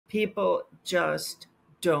People just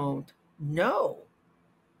don't know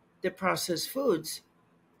that processed foods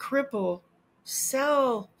cripple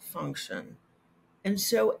cell function. And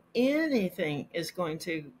so anything is going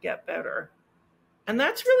to get better. And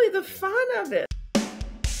that's really the fun of it.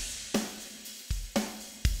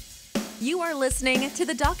 You are listening to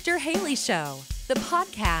The Dr. Haley Show, the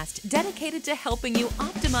podcast dedicated to helping you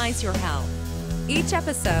optimize your health. Each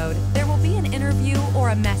episode, there will be an interview or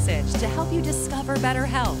a message to help you discover better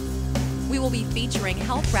health. We will be featuring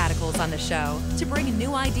health radicals on the show to bring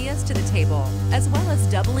new ideas to the table, as well as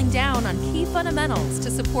doubling down on key fundamentals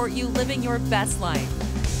to support you living your best life.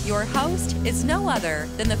 Your host is no other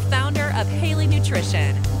than the founder of Haley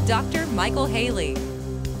Nutrition, Dr. Michael Haley.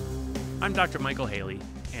 I'm Dr. Michael Haley,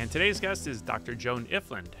 and today's guest is Dr. Joan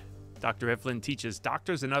Ifland. Dr. Ifland teaches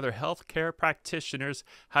doctors and other healthcare practitioners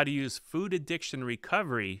how to use food addiction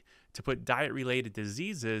recovery to put diet-related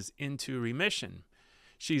diseases into remission.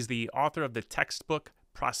 She's the author of the textbook,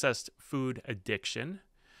 Processed Food Addiction.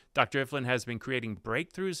 Dr. Ifland has been creating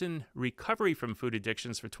breakthroughs in recovery from food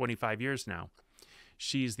addictions for 25 years now.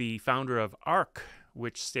 She's the founder of ARC,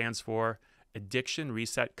 which stands for Addiction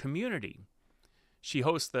Reset Community. She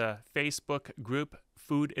hosts the Facebook group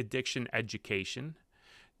Food Addiction Education.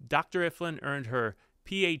 Dr. Ifland earned her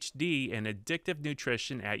PhD in Addictive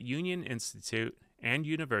Nutrition at Union Institute and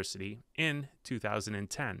University in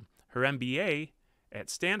 2010, her MBA at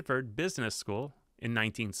Stanford Business School in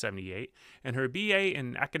 1978, and her BA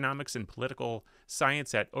in Economics and Political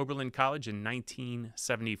Science at Oberlin College in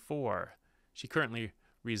 1974. She currently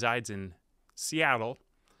resides in Seattle.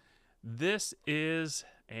 This is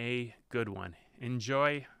a good one.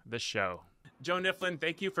 Enjoy the show. Joan Ifland,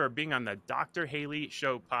 thank you for being on the Dr. Haley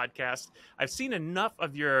Show podcast. I've seen enough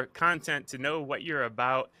of your content to know what you're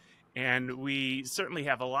about, and we certainly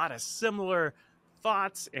have a lot of similar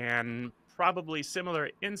thoughts and probably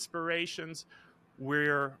similar inspirations.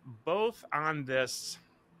 We're both on this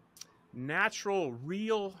natural,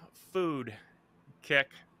 real food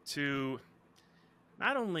kick to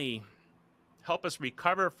not only help us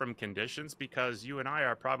recover from conditions, because you and I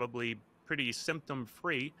are probably pretty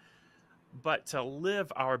symptom-free, but to live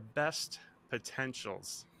our best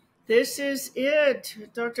potentials. This is it.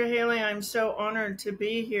 Dr. Haley, I'm so honored to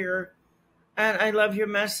be here, and I love your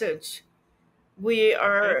message.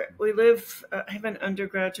 I have an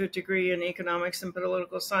undergraduate degree in economics and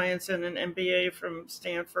political science and an MBA from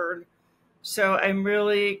Stanford. So I'm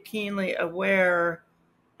really keenly aware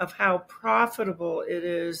of how profitable it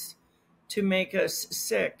is to make us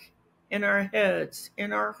sick in our heads,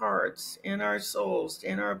 in our hearts, in our souls,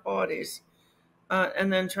 in our bodies,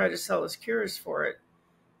 and then try to sell us cures for it.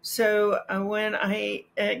 So when I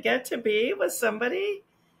get to be with somebody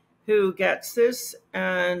who gets this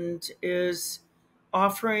and is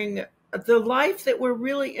offering the life that we're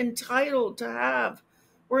really entitled to have.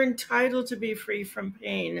 We're entitled to be free from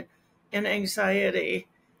pain and anxiety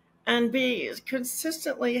and be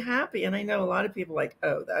consistently happy. And I know a lot of people are like,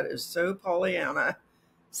 oh, that is so Pollyanna.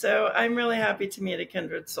 So I'm really happy to meet a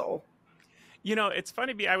kindred soul. You know, it's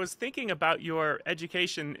funny, I was thinking about your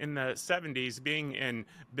education in the 70s, being in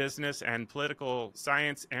business and political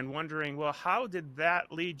science, and wondering, well, how did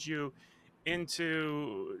that lead you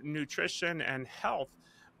into nutrition and health?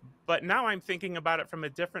 But now I'm thinking about it from a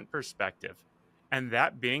different perspective, and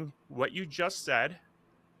that being what you just said.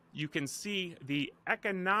 You can see the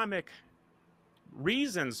economic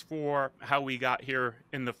reasons for how we got here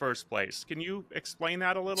in the first place. Can you explain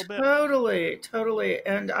that a little bit? Totally.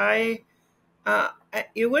 And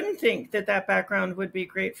you wouldn't think that background would be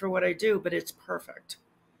great for what I do, but it's perfect.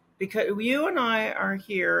 Because you and I are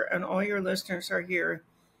here, and all your listeners are here,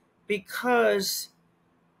 because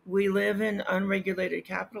we live in unregulated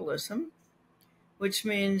capitalism, which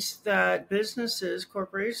means that businesses,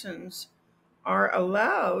 corporations, are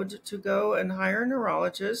allowed to go and hire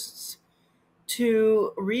neurologists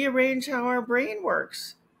to rearrange how our brain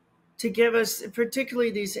works, to give us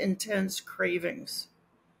particularly these intense cravings,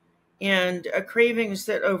 and cravings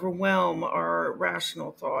that overwhelm our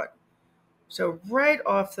rational thought. So right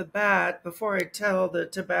off the bat, before I tell the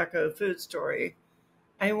tobacco food story,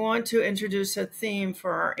 I want to introduce a theme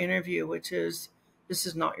for our interview, which is, this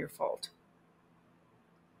is not your fault.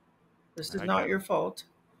 This is not your fault.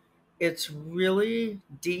 It's really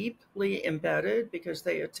deeply embedded because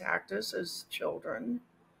they attacked us as children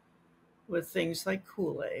with things like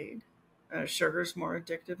Kool-Aid. Sugar's more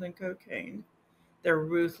addictive than cocaine. They're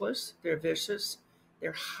ruthless. They're vicious.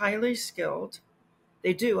 They're highly skilled.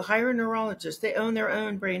 They do hire neurologists. They own their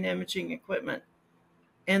own brain imaging equipment.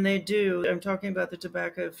 And they do, I'm talking about the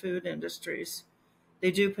tobacco food industries. They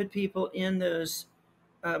do put people in those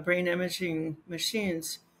brain imaging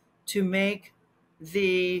machines to make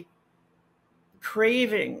the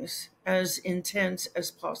cravings as intense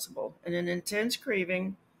as possible. And an intense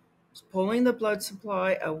craving is pulling the blood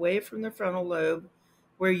supply away from the frontal lobe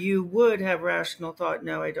where you would have rational thought,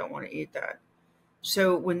 no, I don't want to eat that.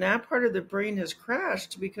 So when that part of the brain has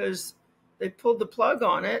crashed because they pulled the plug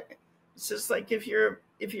on it, it's just like if your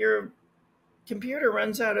computer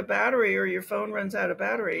runs out of battery or your phone runs out of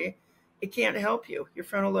battery, it can't help you. Your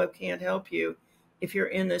frontal lobe can't help you if you're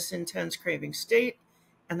in this intense craving state.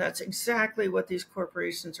 And that's exactly what these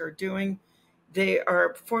corporations are doing. They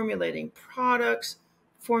are formulating products,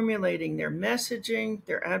 formulating their messaging,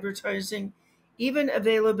 their advertising, even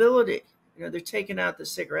availability. You know, they're taking out the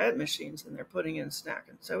cigarette machines and they're putting in snack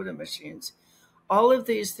and soda machines. All of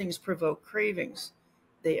these things provoke cravings.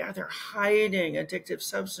 They're hiding addictive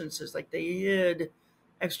substances, like they hid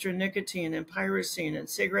extra nicotine and pyrosine in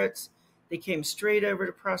cigarettes. They came straight over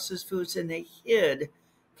to processed foods and they hid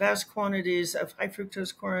vast quantities of high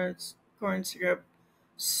fructose corn syrup,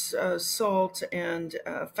 salt, and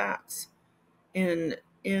fats in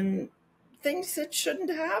things that shouldn't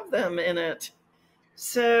have them in it.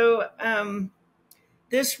 So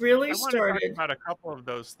this really I want to talk started. about a couple of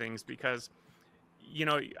those things because,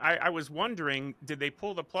 I was wondering, did they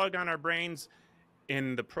pull the plug on our brains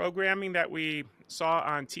in the programming that we saw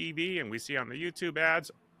on TV and we see on the YouTube ads,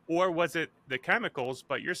 or was it the chemicals?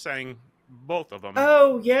 But you're saying both of them.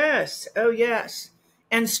 Oh, yes. Oh, yes.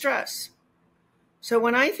 And stress. So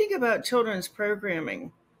when I think about children's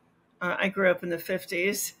programming, I grew up in the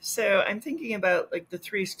 50s. So I'm thinking about like the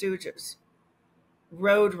Three Stooges,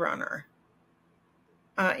 Roadrunner,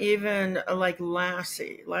 even like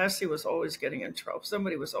Lassie. Lassie was always getting in trouble.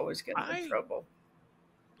 Somebody was always getting in trouble.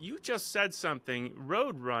 You just said something,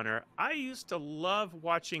 Roadrunner. I used to love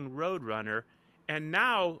watching Roadrunner, and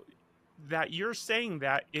now that you're saying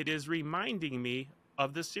that, it is reminding me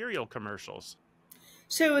of the cereal commercials.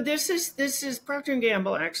 So this is Procter &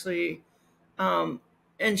 Gamble actually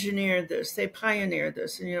engineered this. They pioneered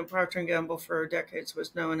this. And, Procter & Gamble for decades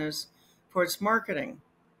was known as for its marketing.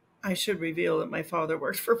 I should reveal that my father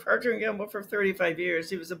worked for Procter & Gamble for 35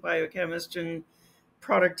 years. He was a biochemist and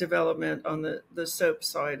product development on the soap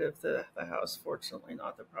side of the house, fortunately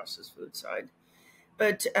not the processed food side.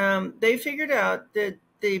 But they figured out that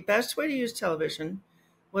the best way to use television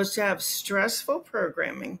was to have stressful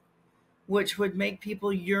programming, which would make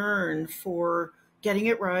people yearn for getting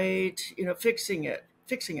it right, fixing it.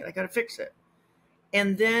 I got to fix it.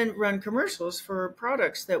 And then run commercials for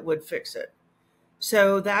products that would fix it.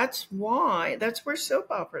 So that's where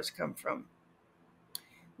soap operas come from.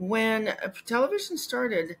 When television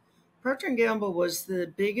started, Procter & Gamble was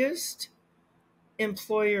the biggest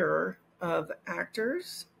employer of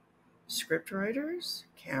actors, scriptwriters,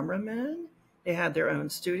 cameramen. They had their own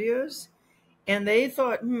studios. And they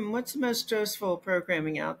thought, what's the most stressful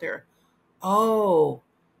programming out there? Oh,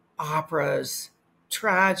 operas,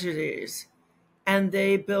 tragedies. And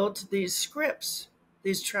they built these scripts,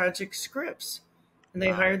 these tragic scripts. And they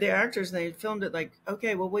hired the actors and they filmed it like,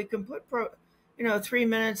 okay, well, we can put 3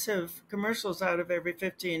 minutes of commercials out of every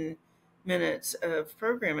 15 minutes of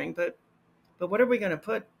programming. But what are we going to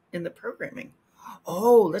put in the programming?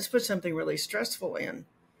 Oh, let's put something really stressful in.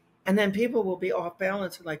 And then people will be off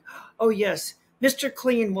balance and like, oh, yes, Mr.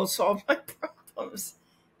 Clean will solve my problems.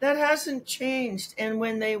 That hasn't changed. And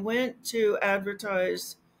when they went to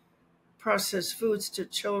advertise processed foods to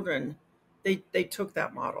children, they took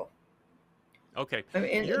that model. Okay. I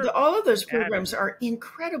mean, all of those programs are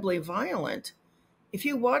incredibly violent. If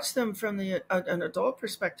you watch them from an adult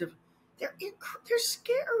perspective, they're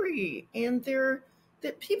scary, and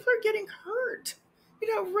that people are getting hurt.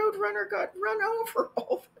 Roadrunner got run over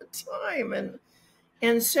all the time,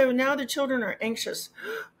 and so now the children are anxious.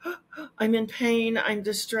 I'm in pain. I'm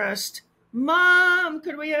distressed. Mom,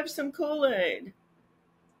 could we have some Kool-Aid?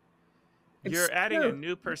 You're adding a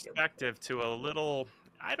new perspective to a little,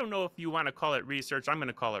 I don't know if you want to call it research. I'm going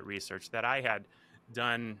to call it research that I had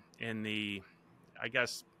done in the, I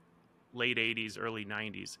guess, late 80s, early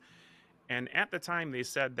 90s. And at the time, they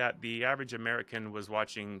said that the average American was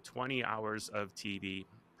watching 20 hours of TV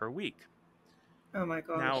per week. Oh, my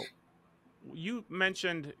gosh. Now, you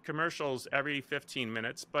mentioned commercials every 15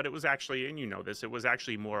 minutes, but it was actually, and you know this, it was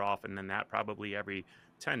actually more often than that, probably every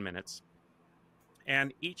 10 minutes.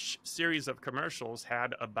 And each series of commercials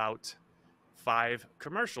had about 5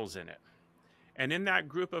 commercials in it. And in that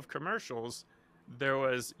group of commercials, there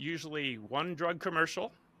was usually one drug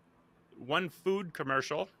commercial, one food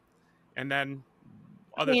commercial, and then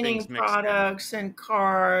other cleaning things mixed products in. And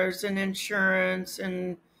cars and insurance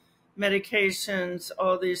and medications,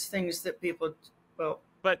 all these things that people,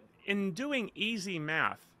 But in doing easy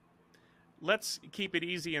math, let's keep it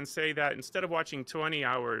easy and say that instead of watching 20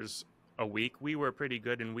 hours a week, we were pretty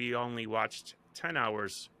good and we only watched 10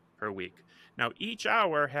 hours per week. Now, each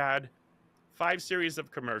hour had 5 series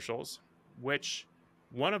of commercials, which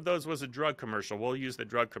one of those was a drug commercial. We'll use the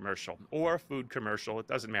drug commercial or a food commercial. It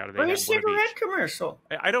doesn't matter. Or They a had one of cigarette each. commercial.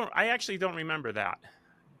 I actually don't remember that.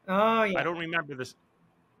 Oh, I yeah. don't remember the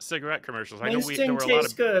cigarette commercials. I know there Winston were a lot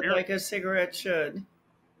tastes of good beer. like a cigarette should.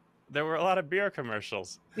 There were a lot of beer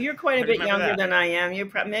commercials. Well, you're quite I a bit remember younger that. than I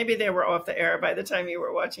am. Maybe they were off the air by the time you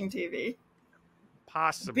were watching TV.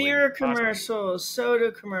 Possibly. Beer commercials,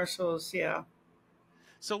 soda commercials, yeah.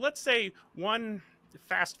 So let's say one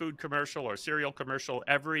fast food commercial or cereal commercial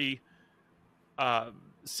every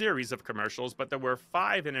series of commercials, but there were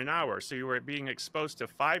 5 in an hour. So you were being exposed to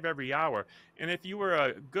 5 every hour. And if you were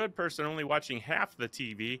a good person only watching half the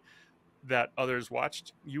TV that others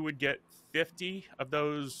watched, you would get 50 of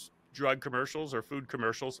those drug commercials or food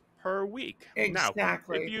commercials per week. Now, if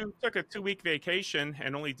Exactly. you took a 2-week vacation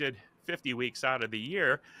and only did 50 weeks out of the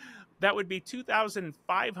year, that would be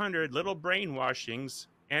 2,500 little brainwashings.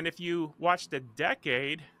 And if you watched a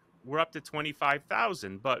decade, we're up to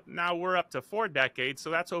 25,000. But now we're up to 4 decades. So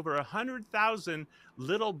that's over 100,000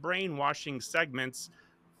 little brainwashing segments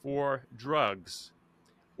for drugs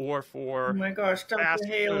or Oh for my gosh, Dr. fast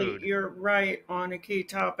Haley, food. you're right on a key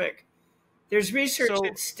topic. There's research So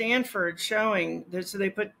at Stanford showing that, so they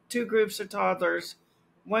put 2 groups of toddlers.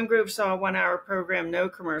 One group saw a 1-hour program, no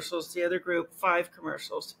commercials. The other group, 5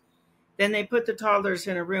 commercials. Then they put the toddlers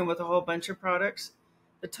in a room with a whole bunch of products.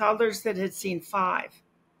 The toddlers that had seen 5,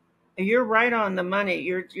 and you're right on the money.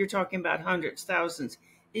 You're talking about hundreds, thousands.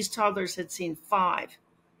 These toddlers had seen 5,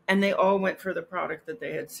 and they all went for the product that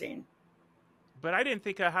they had seen. but I didn't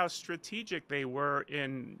think of how strategic they were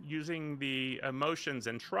in using the emotions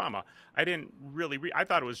and trauma. I didn't really I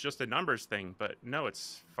thought it was just a numbers thing, but no,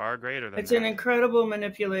 it's far greater than It's an that. incredible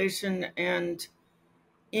manipulation, and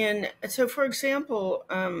so for example,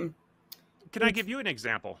 Can I give you an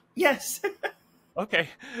example? yes. Okay.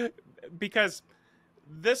 Because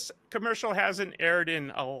this commercial hasn't aired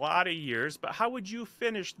in a lot of years, but how would you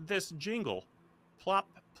finish this jingle? Plop,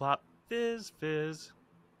 plop, fizz, fizz.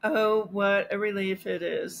 Oh, what a relief it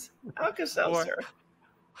is. Or Alka-Seltzer.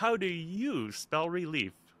 how do you spell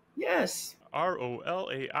relief? Yes.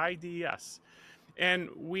 ROLAIDS. And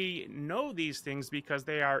we know these things because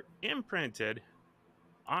they are imprinted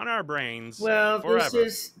on our brains Well, this forever.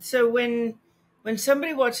 is so when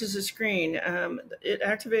somebody watches a screen, it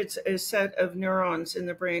activates a set of neurons in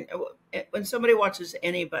the brain. When somebody watches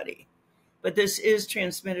anybody, but this is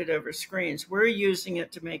transmitted over screens. We're using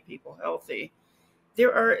it to make people healthy.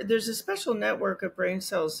 There's a special network of brain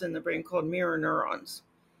cells in the brain called mirror neurons.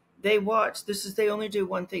 They only do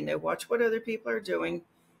one thing. They watch what other people are doing,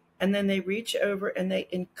 and then they reach over and they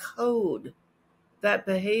encode that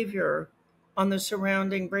behavior on the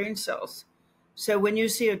surrounding brain cells. So when you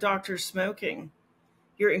see a doctor smoking,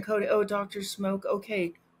 you're encoding, oh, doctors smoke.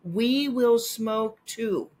 Okay, we will smoke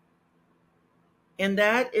too. And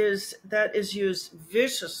that is used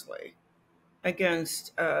viciously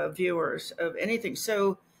against viewers of anything.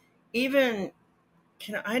 So even,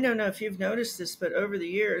 I don't know if you've noticed this, but over the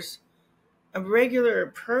years, a regular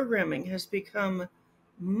programming has become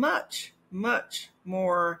much, much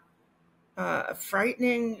more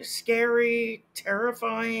frightening, scary,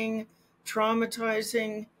 terrifying,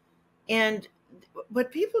 traumatizing. And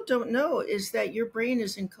what people don't know is that your brain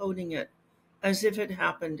is encoding it as if it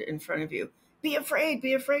happened in front of you. Be afraid,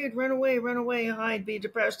 run away, hide, be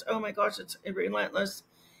depressed. Oh my gosh, it's relentless.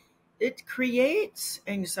 It creates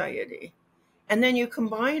anxiety. And then you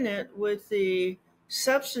combine it with the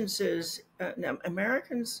substances. Now,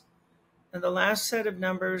 Americans, the last set of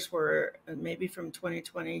numbers were maybe from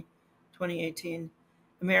 2020, 2018.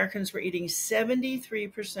 Americans were eating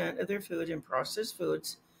 73% of their food in processed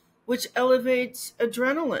foods, which elevates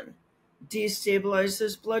adrenaline,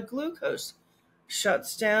 destabilizes blood glucose,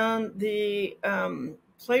 shuts down the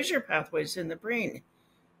pleasure pathways in the brain.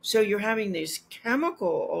 So you're having these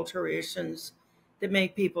chemical alterations that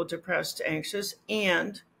make people depressed, anxious,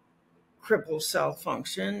 and cripple cell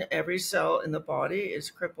function. Every cell in the body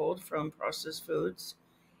is crippled from processed foods.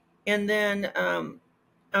 And then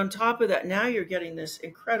on top of that, now you're getting this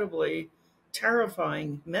incredibly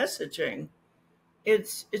terrifying messaging.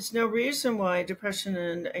 It's no reason why depression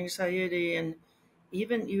and anxiety, and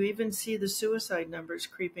you even see the suicide numbers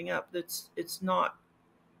creeping up. It's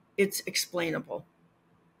explainable.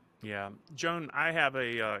 Yeah. Joan, I have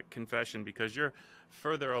a confession because you're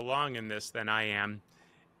further along in this than I am.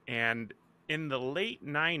 And in the late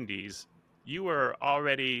 90s, you were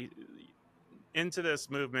already into this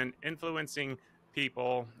movement, influencing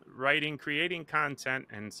people, writing, creating content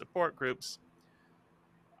and support groups,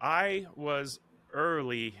 I was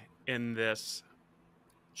early in this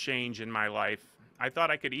change in my life. I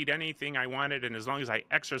thought I could eat anything I wanted, and as long as I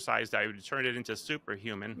exercised, I would turn it into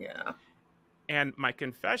superhuman. Yeah. And my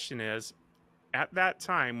confession is, at that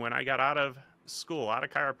time, when I got out of school, out of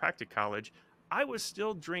chiropractic college, I was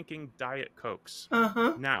still drinking Diet Cokes.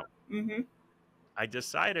 Uh-huh. Now, Mm-hmm. I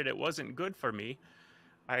decided it wasn't good for me.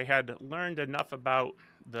 I had learned enough about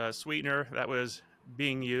the sweetener that was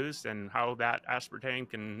being used and how that aspartame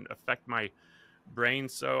can affect my brain.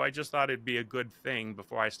 So I just thought it'd be a good thing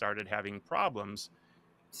before I started having problems.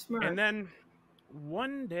 Smart. And then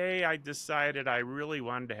one day I decided I really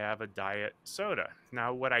wanted to have a diet soda.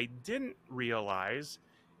 Now, what I didn't realize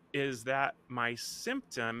is that my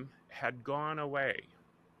symptom had gone away.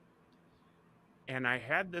 And I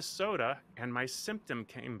had this soda and my symptom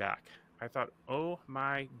came back. I thought, oh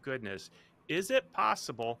my goodness, is it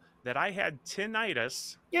possible that I had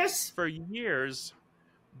tinnitus Yes. for years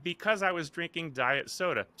because I was drinking diet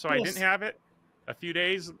soda? So I Yes. didn't have it. A few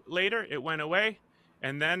days later, it went away.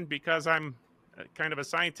 And then because I'm kind of a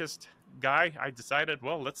scientist guy, I decided,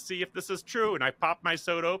 well, let's see if this is true. And I popped my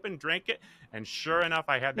soda open, drank it, and sure enough,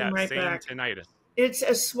 I had that Right same back. tinnitus. It's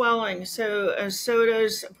a swelling. So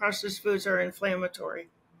sodas, processed foods are inflammatory.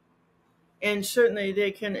 And certainly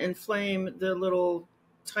they can inflame the little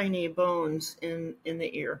tiny bones in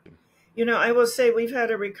the ear. You know, I will say we've had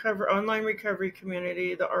a online recovery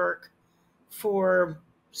community, the ARC, for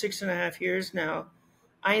 6.5 years now.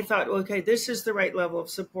 I thought, okay, this is the right level of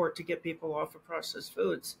support to get people off of processed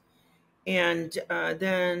foods. And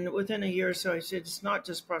then within a year or so, I said, it's not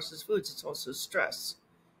just processed foods, it's also stress.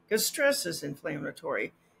 Because stress is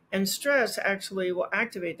inflammatory. And stress actually will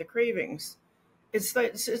activate the cravings. It's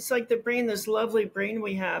like the brain, this lovely brain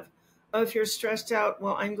we have. Oh, if you're stressed out,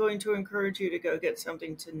 well, I'm going to encourage you to go get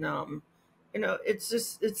something to numb. You know, it's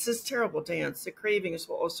this terrible dance. The cravings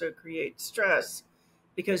will also create stress,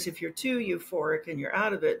 because if you're too euphoric and you're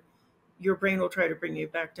out of it, your brain will try to bring you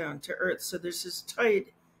back down to earth. So there's this tight,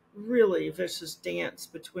 really vicious dance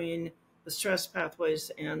between the stress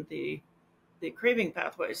pathways and the craving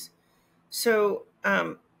pathways. So,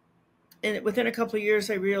 and within a couple of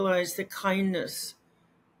years, I realized that kindness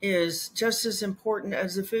is just as important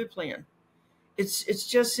as the food plan. It's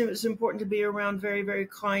just as important to be around very, very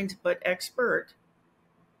kind but expert.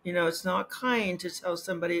 You know, it's not kind to tell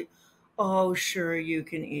somebody, oh, sure, you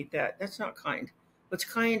can eat that. That's not kind. What's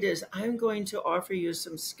kind is, I'm going to offer you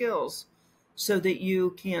some skills so that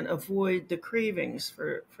you can avoid the cravings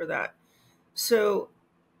for that. So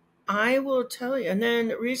I will tell you. And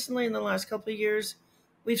then recently, in the last couple of years,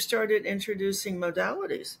 we've started introducing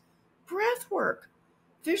modalities, breath work,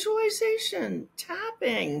 visualization,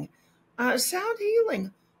 tapping, sound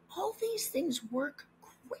healing. All these things work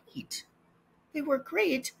great. They work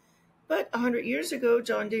great. But 100 years ago,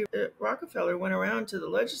 John D. Rockefeller went around to the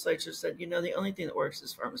legislature and said, you know, the only thing that works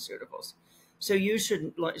is pharmaceuticals. So you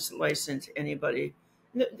shouldn't license anybody.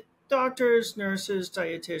 Doctors, nurses,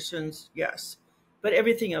 dietitians, yes. But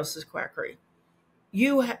everything else is quackery.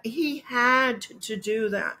 He had to do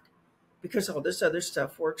that because all this other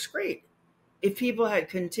stuff works great. If people had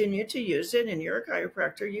continued to use it, and you're a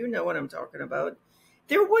chiropractor, you know what I'm talking about,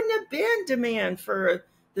 there wouldn't have been demand for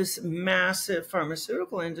this massive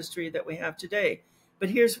pharmaceutical industry that we have today.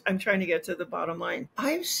 But I'm trying to get to the bottom line.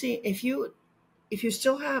 I've seen, if you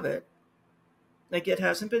still have it, like it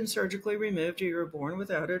hasn't been surgically removed, or you were born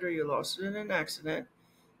without it, or you lost it in an accident,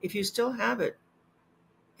 if you still have it,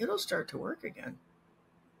 it'll start to work again.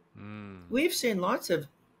 We've seen lots of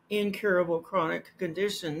incurable chronic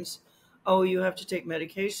conditions. Oh, you have to take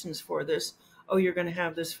medications for this. Oh, you're going to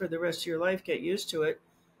have this for the rest of your life. Get used to it.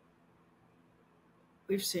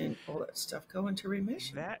 We've seen all that stuff go into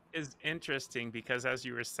remission. That is interesting, because as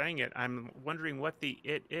you were saying it, I'm wondering what the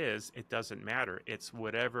it is. It doesn't matter. It's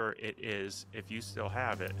whatever it is if you still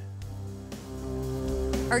have it.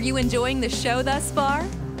 Are you enjoying the show thus far?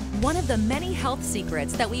 One of the many health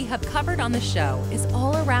secrets that we have covered on the show is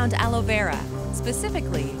all around aloe vera,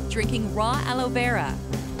 specifically drinking raw aloe vera.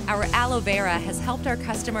 Our aloe vera has helped our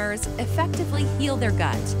customers effectively heal their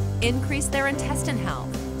gut, increase their intestine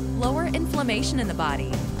health, lower inflammation in the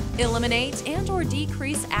body, eliminate and/or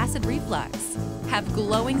decrease acid reflux, have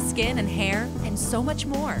glowing skin and hair, and so much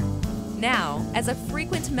more. Now, as a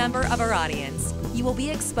frequent member of our audience, you will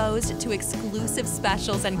be exposed to exclusive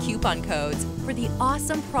specials and coupon codes for the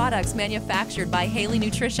awesome products manufactured by Haley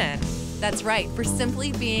Nutrition. That's right, for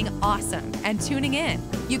simply being awesome and tuning in,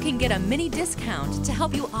 you can get a mini discount to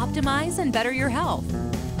help you optimize and better your health.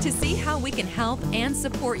 To see how we can help and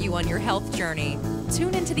support you on your health journey,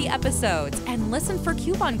 Tune into the episodes and listen for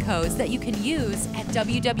coupon codes that you can use at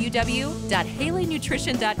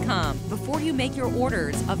www.haleynutrition.com before you make your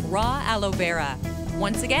orders of raw aloe vera.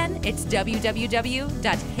 Once again, it's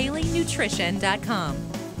www.haleynutrition.com.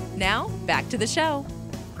 Now, back to the show.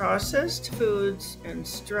 Processed foods and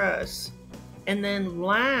stress, and then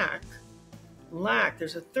lack.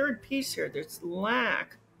 There's a third piece here. There's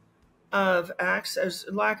lack of access,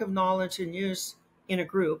 lack of knowledge and use in a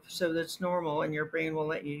group, so that's normal, and your brain will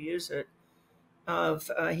let you use it, of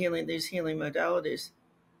these healing modalities.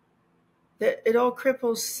 That it all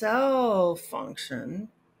cripples cell function.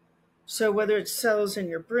 So whether it's cells in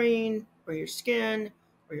your brain or your skin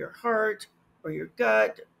or your heart or your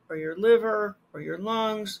gut or your liver or your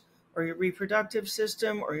lungs or your reproductive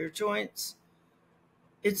system or your joints,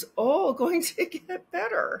 it's all going to get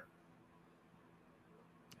better.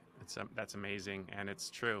 That's amazing, and it's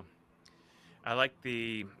true. I like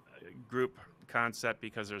the group concept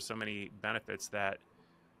because there's so many benefits that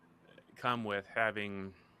come with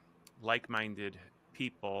having like-minded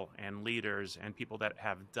people and leaders and people that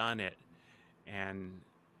have done it and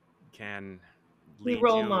can lead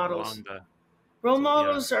Role you models. along the... Role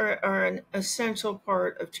models are an essential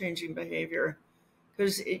part of changing behavior,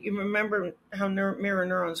 because you remember how mirror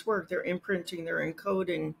neurons work. They're imprinting, they're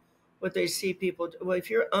encoding what they see people do. Well,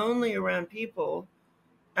 if you're only around people,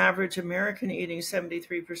 average American eating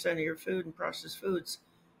 73% of your food and processed foods,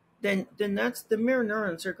 then that's the mirror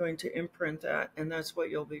neurons are going to imprint that, and that's what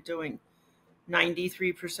you'll be doing.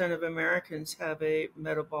 93% of Americans have a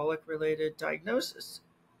metabolic related diagnosis,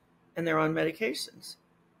 and they're on medications.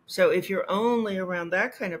 So if you're only around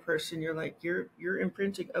that kind of person, you're like, you're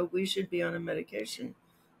imprinting, oh, we should be on a medication.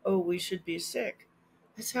 Oh, we should be sick.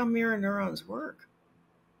 That's how mirror neurons work.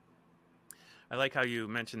 I like how you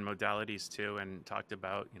mentioned modalities too and talked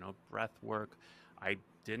about, breath work. I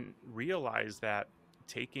didn't realize that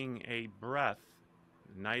taking a breath,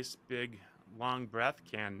 nice, big, long breath,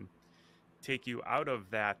 can take you out of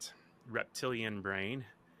that reptilian brain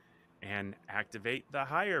and activate the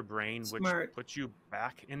higher brain, Smart. which puts you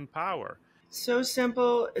back in power. So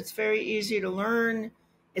simple. It's very easy to learn.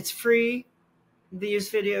 It's free. These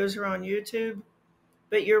videos are on YouTube.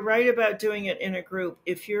 But you're right about doing it in a group.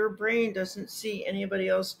 If your brain doesn't see anybody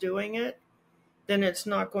else doing it, then it's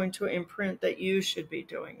not going to imprint that you should be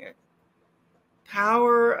doing it.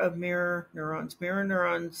 Power of mirror neurons. Mirror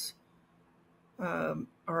neurons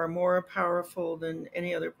are more powerful than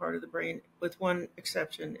any other part of the brain, with one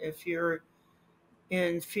exception. If you're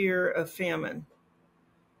in fear of famine,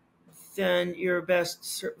 then you're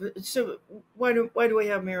best. So why do we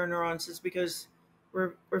have mirror neurons? It's because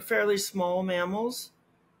we're fairly small mammals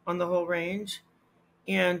on the whole range,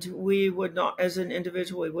 and we would not, as an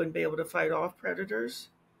individual, we wouldn't be able to fight off predators.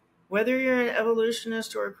 Whether you're an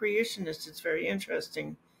evolutionist or a creationist, it's very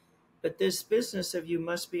interesting. But this business of you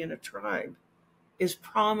must be in a tribe is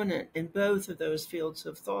prominent in both of those fields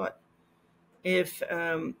of thought. If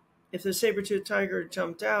the saber-toothed tiger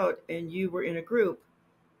jumped out and you were in a group,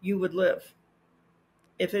 you would live.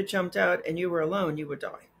 If it jumped out and you were alone, you would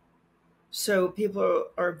die. So people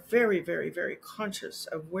are very, very, very conscious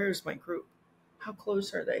of, where's my group? How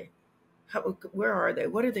close are they? Where are they?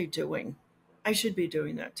 What are they doing? I should be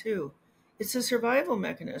doing that too. It's a survival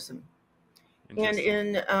mechanism. And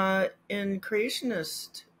in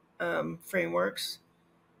creationist frameworks,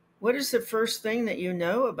 what is the first thing that you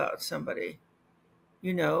know about somebody?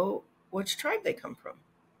 You know which tribe they come from,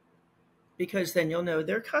 because then you'll know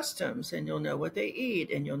their customs, and you'll know what they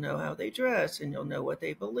eat, and you'll know how they dress, and you'll know what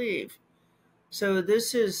they believe. So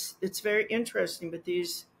it's very interesting. But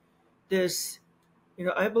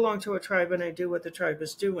I belong to a tribe and I do what the tribe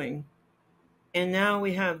is doing. And now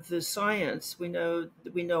we have the science. We know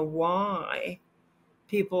why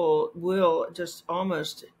people will just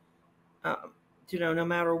almost, no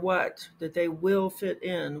matter what, that they will fit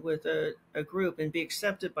in with a group and be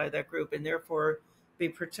accepted by that group, and therefore be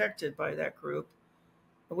protected by that group.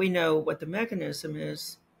 We know what the mechanism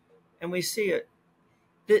is, and we see it.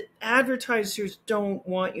 The advertisers don't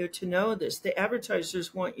want you to know this. The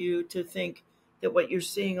advertisers want you to think that what you're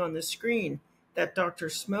seeing on the screen, that doctor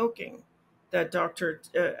smoking, that doctor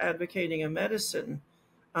advocating a medicine,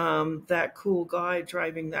 that cool guy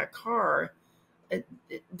driving that car,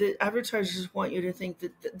 the advertisers want you to think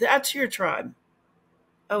that that's your tribe.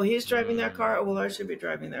 Oh, he's driving that car? Oh, well, I should be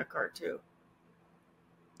driving that car too.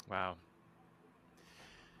 Wow.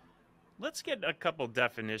 Let's get a couple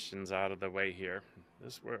definitions out of the way here.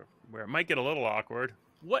 This is where it might get a little awkward.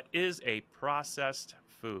 What is a processed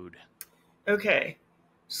food? Okay.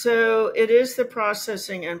 So it is the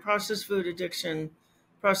processing, and processed food addiction,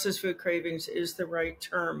 processed food cravings is the right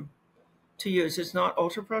term to use. It's not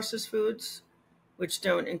ultra processed foods, which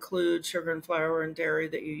don't include sugar and flour and dairy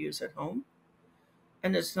that you use at home.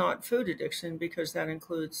 And it's not food addiction because that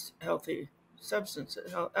includes healthy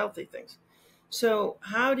substances, healthy things. So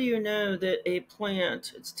how do you know that a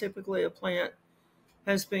plant, it's typically a plant,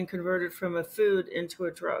 has been converted from a food into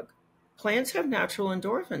a drug? Plants have natural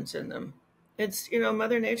endorphins in them. It's,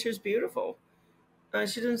 Mother Nature's beautiful.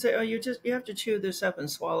 She doesn't say, oh, you have to chew this up and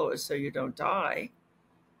swallow it so you don't die.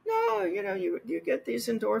 No, you get these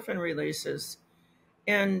endorphin releases,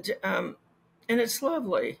 and it's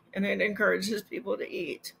lovely, and it encourages people to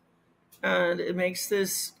eat, and it makes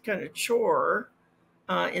this kind of chore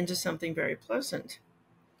into something very pleasant.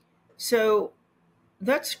 So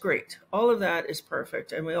that's great. All of that is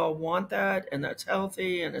perfect, and we all want that, and that's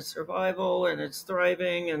healthy, and it's survival, and it's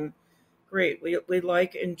thriving, and great. We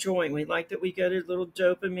like enjoying. We like that we get a little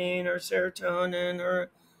dopamine or serotonin or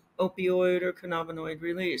opioid or cannabinoid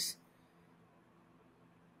release.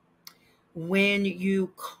 When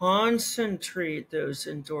you concentrate those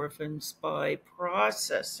endorphins by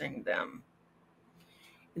processing them,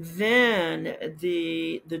 then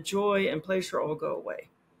the joy and pleasure all go away.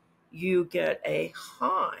 You get a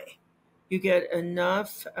high. You get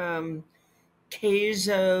enough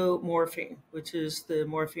casomorphine, which is the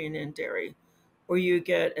morphine in dairy, or you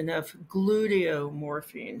get enough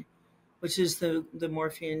gluteomorphine, which is the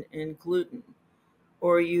morphine in gluten,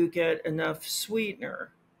 or you get enough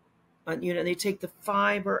sweetener. They take the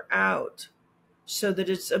fiber out so that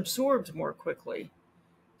it's absorbed more quickly,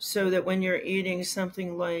 so that when you're eating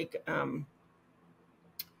something like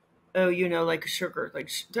like sugar,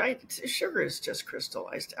 sugar is just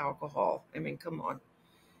crystallized alcohol. I mean, come on.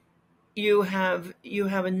 You have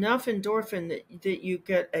enough endorphin that you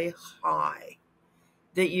get a high,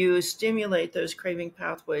 that you stimulate those craving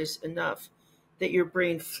pathways enough that your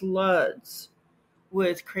brain floods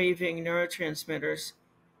with craving neurotransmitters,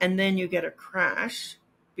 and then you get a crash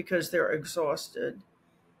because they're exhausted,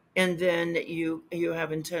 and then you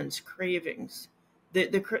have intense cravings.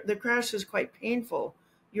 The crash is quite painful.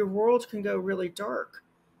 Your world can go really dark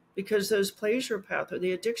because those pleasure pathways,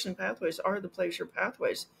 the addiction pathways, are the pleasure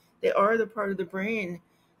pathways. They are the part of the brain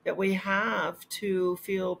that we have to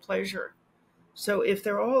feel pleasure. So if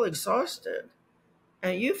they're all exhausted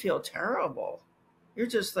and you feel terrible, you're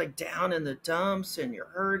just like down in the dumps and you're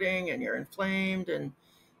hurting and you're inflamed and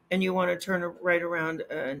you want to turn it right around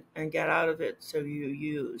and get out of it. So you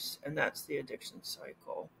use, and that's the addiction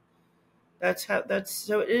cycle.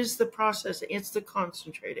 So it is the process. It's the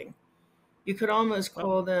concentrating. You could almost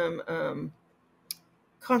call them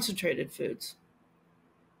concentrated foods.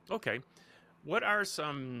 Okay. What are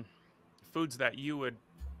some foods that you would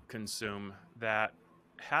consume that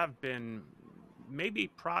have been maybe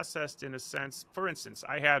processed in a sense? For instance,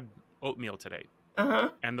 I had oatmeal today,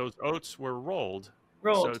 and those oats were rolled.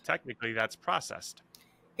 So technically that's processed.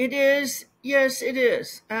 It is. Yes, it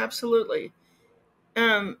is. Absolutely.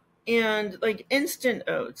 And like instant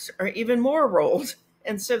oats are even more rolled.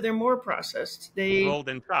 And so they're more processed. They rolled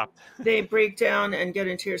and chopped. They break down and get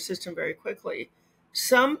into your system very quickly.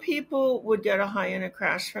 Some people would get a high and a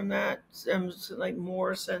crash from that, some like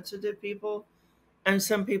more sensitive people, and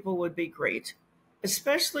some people would be great,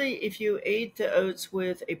 especially if you ate the oats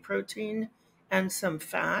with a protein and some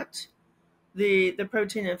fat. The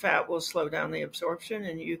protein and fat will slow down the absorption,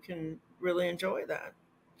 and you can really enjoy that.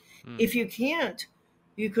 If you can't,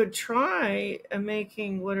 you could try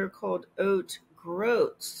making what are called oat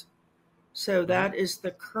groats. So that is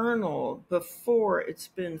the kernel before it's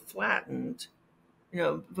been flattened,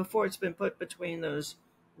 before it's been put between those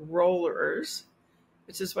rollers,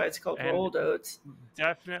 which is why it's called rolled oats.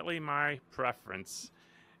 Definitely my preference,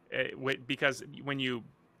 because when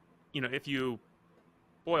if you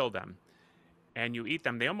boil them and you eat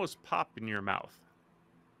them, they almost pop in your mouth,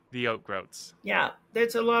 the oat groats. Yeah,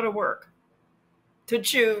 that's a lot of work to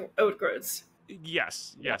chew oat groats.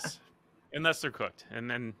 Yes. Yeah. Unless they're cooked, and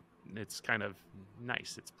then it's kind of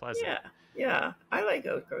nice. It's pleasant. Yeah. I like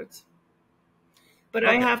oat groats. But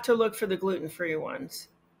I have to look for the gluten-free ones.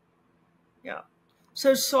 Yeah.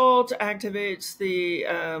 So salt activates the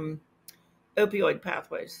opioid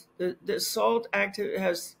pathways. The salt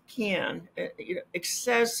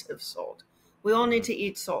excessive salt. We all need to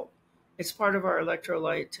eat salt. It's part of our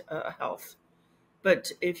electrolyte health.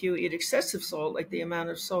 But if you eat excessive salt, like the amount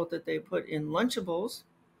of salt that they put in Lunchables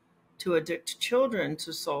to addict children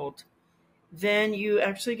to salt, then you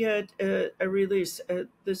actually get a release,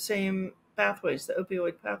 the same pathways, the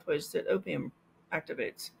opioid pathways that opium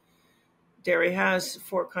activates. Dairy has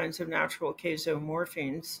 4 kinds of natural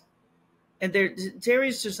casomorphines, and dairy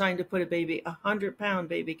is designed to put a 100-pound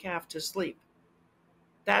baby calf to sleep.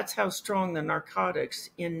 That's how strong the narcotics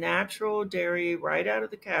in natural dairy, right out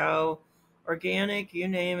of the cow, organic, you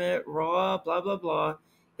name it, raw, blah, blah, blah.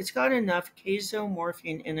 It's got enough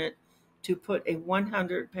casomorphine in it to put a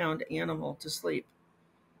 100-pound animal to sleep.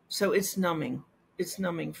 So it's numbing. It's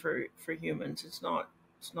numbing for humans. It's not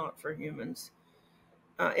for humans.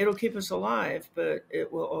 It'll keep us alive, but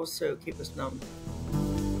it will also keep us numb.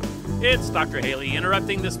 It's Dr. Haley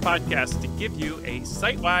interrupting this podcast to give you a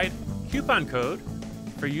site-wide coupon code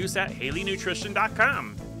for use at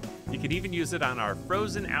HaleyNutrition.com. You can even use it on our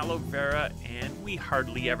frozen aloe vera, and we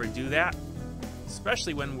hardly ever do that,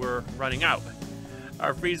 especially when we're running out.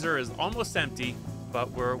 Our freezer is almost empty,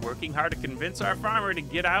 but we're working hard to convince our farmer to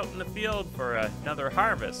get out in the field for another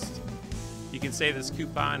harvest. You can say this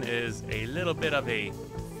coupon is a little bit of a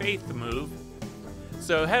faith move.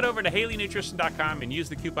 So head over to HaleyNutrition.com and use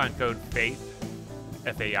the coupon code FAITH,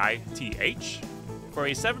 F-A-I-T-H, for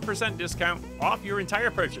a 7% discount off your entire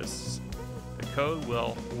purchase. The code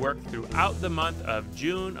will work throughout the month of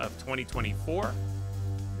June of 2024.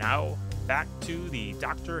 Now, back to the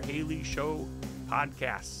Dr. Haley Show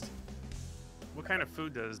podcast. What kind of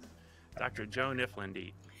food does Dr. Joan Ifland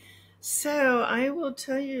eat? So I will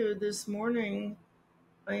tell you, this morning,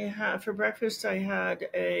 for breakfast, I had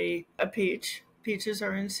a peach. Peaches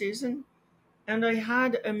are in season. And I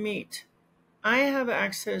had a meat. I have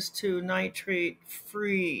access to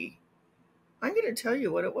nitrate-free. I'm going to tell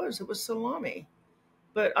you what it was. It was salami.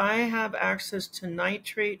 But I have access to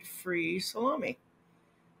nitrate-free salami.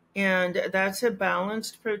 And that's a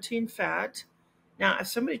balanced protein fat. Now, if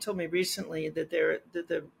somebody told me recently that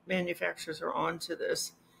the manufacturers are onto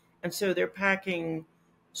this, and so they're packing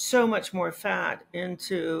so much more fat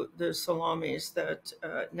into the salamis that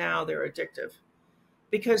now they're addictive.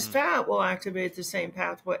 Because fat will activate the same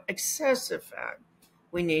pathway. Excessive fat.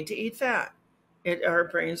 We need to eat fat. Our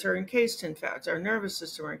brains are encased in fats. Our nervous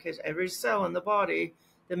system are encased. Every cell in the body,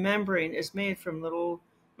 the membrane is made from little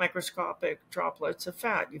microscopic droplets of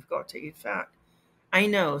fat. You've got to eat fat. I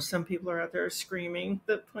know some people are out there screaming.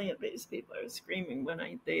 The plant-based people are screaming when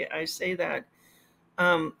I say that.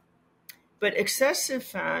 But excessive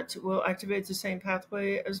fat will activate the same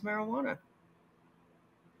pathway as marijuana.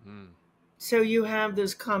 So you have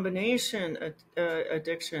this combination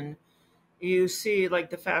addiction. You see, like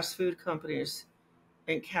the fast food companies,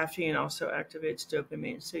 and caffeine also activates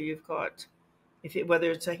dopamine. So you've got, whether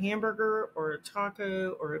it's a hamburger or a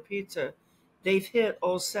taco or a pizza, they've hit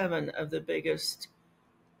all 7 of the biggest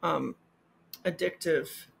addictive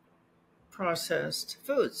processed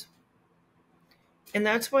foods. And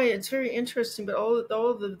that's why it's very interesting. But all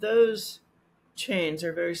of those chains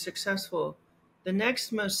are very successful. The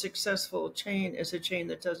next most successful chain is a chain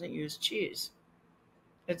that doesn't use cheese.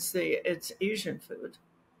 It's Asian food.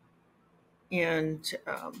 And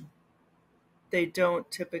they don't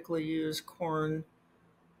typically use corn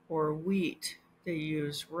or wheat. They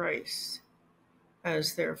use rice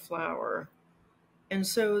as their flour. And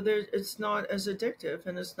so it's not as addictive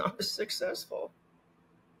and it's not as successful.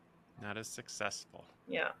 Not as successful.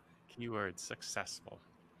 Yeah. Keyword successful.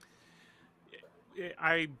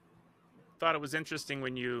 I thought it was interesting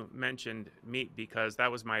when you mentioned meat, because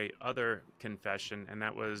that was my other confession, and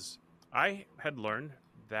that was I had learned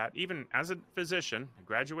that even as a physician, I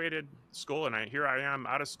graduated school, and here I am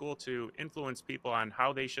out of school to influence people on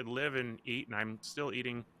how they should live and eat, and I'm still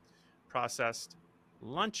eating processed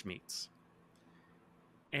lunch meats.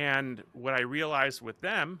 And what I realized with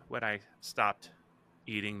them, when I stopped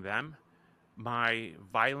eating them, my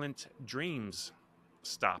violent dreams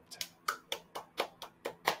stopped.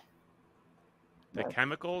 The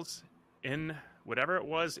chemicals in whatever it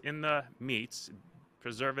was in the meats,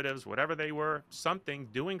 preservatives, whatever they were,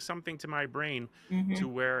 doing something to my brain to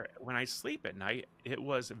where when I sleep at night, it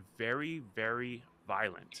was very, very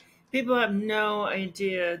violent. People have no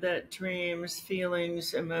idea that dreams,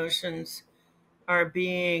 feelings, emotions are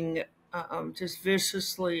being just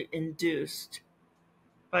viciously induced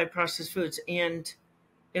by processed foods. And,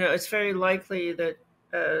 it's very likely that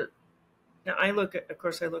now I look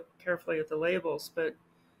carefully at the labels, but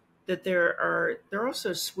that there are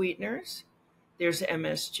also sweeteners. There's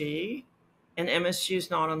MSG, and MSG is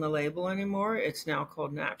not on the label anymore. It's now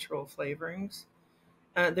called natural flavorings.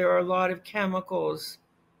 There are a lot of chemicals,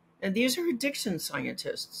 and these are addiction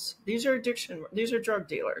scientists. These are drug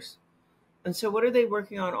dealers. And so what are they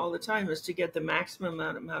working on all the time is to get the maximum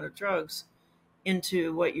amount of drugs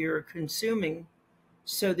into what you're consuming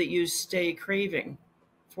so that you stay craving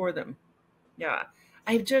for them. Yeah.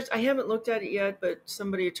 I haven't looked at it yet, but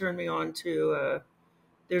somebody turned me on to,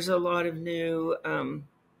 there's a lot of new,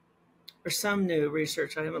 or some new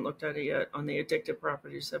research, I haven't looked at it yet, on the addictive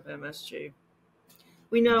properties of MSG.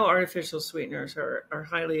 We know artificial sweeteners are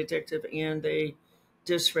highly addictive and they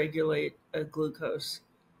dysregulate glucose.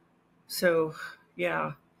 So,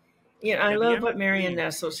 yeah. Yeah, I Yeah, the love what Marion MSG.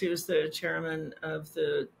 Nestle, she was the chairman of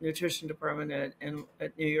the nutrition department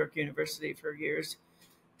at New York University for years.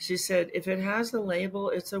 She said, if it has a label,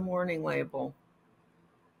 it's a warning label.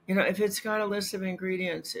 If it's got a list of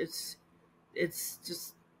ingredients, it's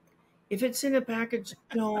just, if it's in a package,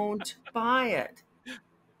 don't buy it.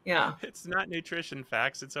 Yeah. It's not nutrition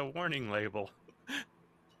facts, it's a warning label.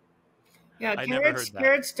 Yeah, I never carrots heard that.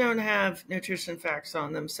 carrots don't have nutrition facts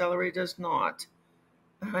on them. Celery does not.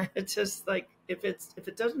 It's just like if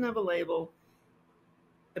it doesn't have a label,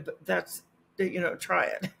 that's try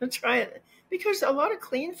it. Try it because a lot of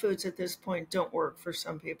clean foods at this point don't work for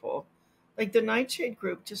some people. Like the nightshade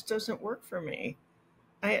group just doesn't work for me.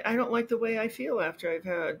 I don't like the way I feel after I've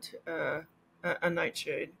had a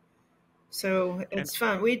nightshade. So And it's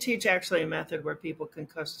fun. We teach actually a method where people can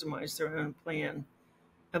customize their own plan,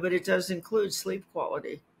 but it does include sleep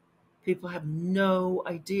quality. People have no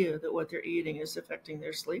idea that what they're eating is affecting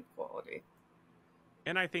their sleep quality.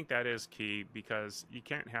 and I think that is key because you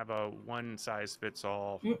can't have a one size fits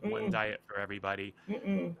all, one Mm-mm, diet for everybody.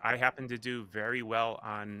 mm-mm, I happen to do very well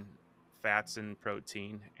on fats and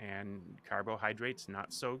protein, and carbohydrates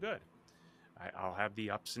not so good. I'll have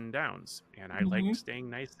the ups and downs, and I like mm-hmm. staying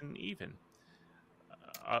nice and even.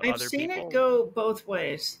 I've Other seen it people, go both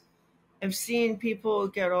ways. I've seen people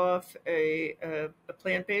get off a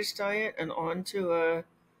plant based diet and onto a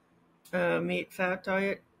meat fat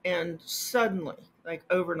diet, and suddenly, like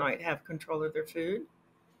overnight, have control of their food.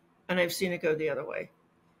 And I've seen it go the other way.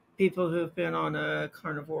 People who've been on a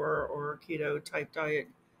carnivore or keto type diet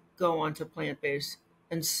go onto plant based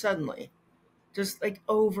and suddenly, just like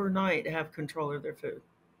overnight, have control of their food.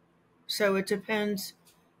 So it depends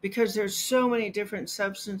because there's so many different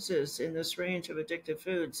substances in this range of addictive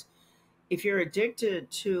foods. If you're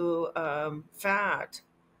addicted to fat,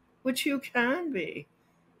 which you can be,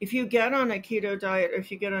 if you get on a keto diet or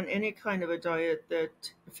if you get on any kind of a diet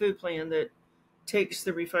that a food plan that takes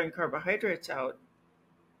the refined carbohydrates out,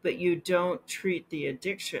 but you don't treat the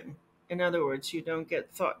addiction. In other words, you don't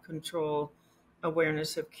get thought control,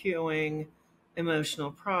 awareness of cueing,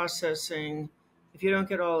 emotional processing. If you don't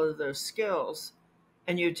get all of those skills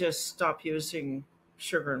and you just stop using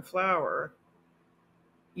sugar and flour,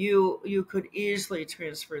 you could easily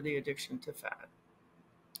transfer the addiction to fat.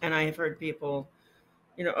 And I have heard people,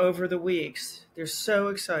 over the weeks, they're so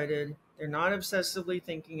excited. They're not obsessively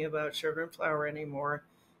thinking about sugar and flour anymore.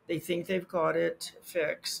 They think they've got it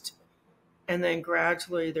fixed. And then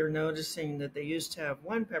gradually they're noticing that they used to have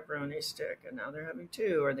one pepperoni stick and now they're having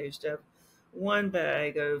two, or they used to have one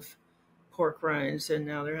bag of pork rinds and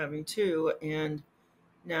now they're having two, and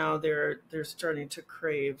now they're starting to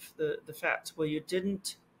crave the fats. Well, you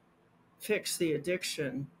didn't fix the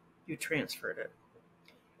addiction, you transferred it.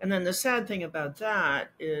 And then the sad thing about that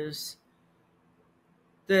is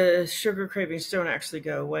the sugar cravings don't actually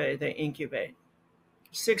go away, they incubate.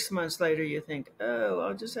 6 months later, you think, oh,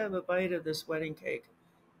 I'll just have a bite of this wedding cake.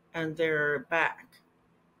 And they're back.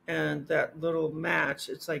 And that little match,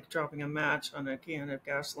 it's like dropping a match on a can of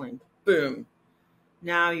gasoline. Boom.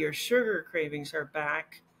 Now your sugar cravings are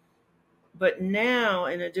back. But now,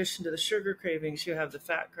 in addition to the sugar cravings, you have the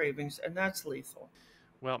fat cravings, and that's lethal.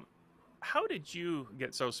 well, how did you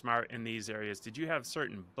get so smart in these areas? Did you have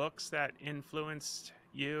certain books that influenced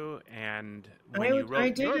you? And when you I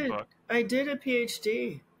wrote did your it. book, I did a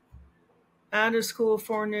PhD out of school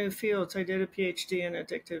for new fields. I did a PhD in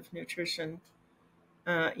addictive nutrition.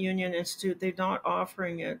 Union Institute. They're not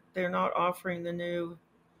offering it. They're not offering the new.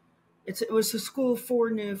 It was a school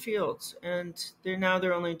for new fields, and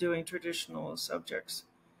they're only doing traditional subjects,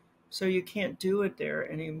 so you can't do it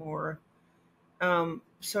there anymore.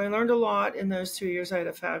 So I learned a lot in those 2 years. I had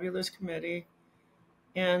a fabulous committee,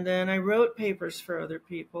 and then I wrote papers for other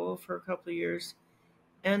people for a couple of years,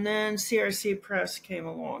 and then CRC Press came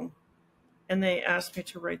along, and they asked me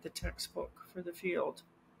to write the textbook for the field.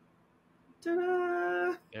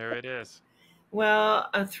 Ta-da! there it is. Well,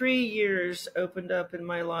 3 years opened up in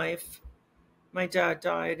my life. My dad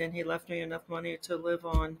died, and he left me enough money to live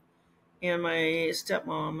on. And my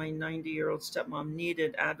stepmom, my 90-year-old stepmom,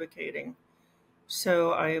 needed advocating.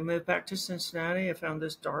 So I moved back to Cincinnati. I found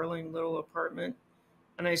this darling little apartment,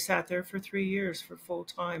 and I sat there for 3 years for full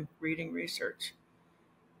time reading research.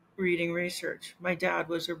 Reading research. My dad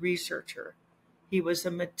was a researcher. He was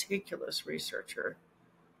a meticulous researcher.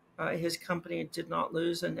 His company did not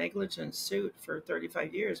lose a negligence suit for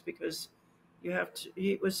 35 years because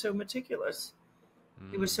he was so meticulous.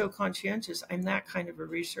 He was Mm. so conscientious. I'm that kind of a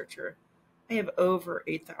researcher. I have over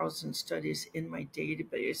 8,000 studies in my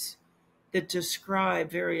database that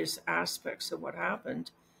describe various aspects of what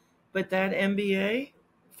happened. But that MBA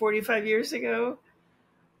 45 years ago,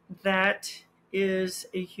 that is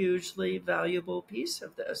a hugely valuable piece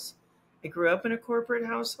of this. I grew up in a corporate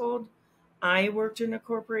household. I worked in a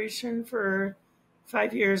corporation for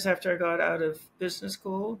 5 years after I got out of business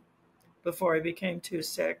school before I became too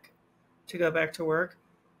sick to go back to work.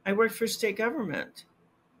 I worked for state government.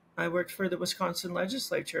 I worked for the Wisconsin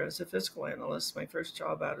legislature as a fiscal analyst, my first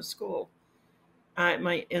job out of school.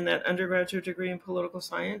 In that undergraduate degree in political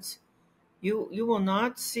science, you will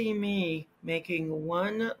not see me making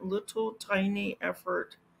one little tiny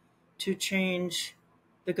effort to change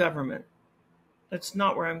the government. That's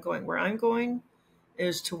not where I'm going. Where I'm going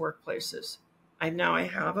is to workplaces. I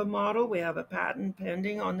have a model. We have a patent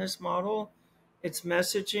pending on this model. It's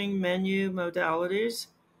messaging, menu, modalities.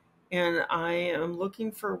 And I am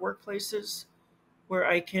looking for workplaces where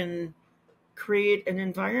I can create an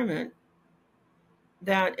environment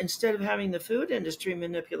that instead of having the food industry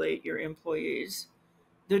manipulate your employees,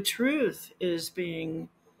 the truth is being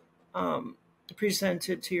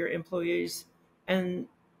presented to your employees. And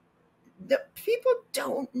the people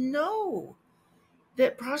don't know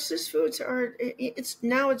that processed foods are,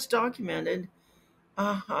 it's documented.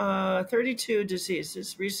 32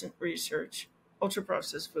 diseases, recent research, ultra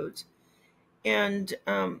processed foods. And,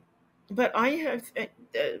 but I have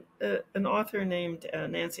an author named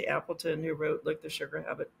Nancy Appleton who wrote Like the Sugar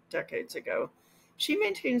Habit decades ago. She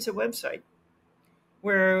maintains a website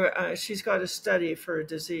where she's got a study for a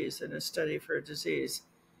disease and a study for a disease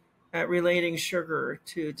relating sugar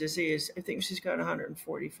to disease. I think she's got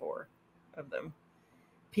 144 of them.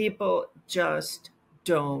 People just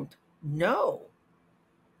don't know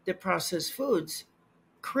that processed foods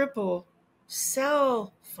cripple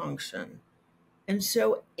cell function. And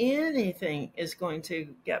so anything is going to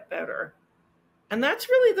get better. And that's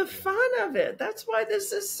really the fun of it. That's why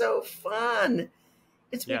this is so fun.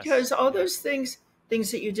 It's because all those things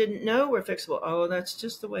that you didn't know were fixable. Oh, that's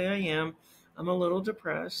just the way I am. I'm a little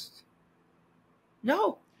depressed.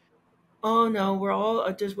 No. Oh no,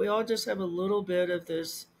 we all just have a little bit of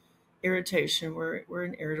this irritation. We're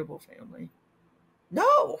an irritable family.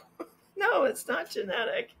 No. No, it's not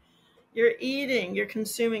genetic. You're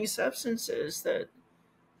consuming substances that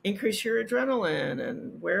increase your adrenaline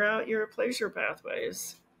and wear out your pleasure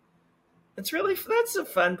pathways. That's the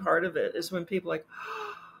fun part of it, is when people are like,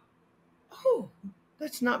 oh,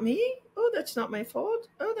 that's not me. Oh, that's not my fault.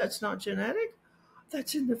 Oh, that's not genetic.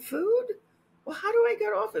 That's in the food. Well, how do I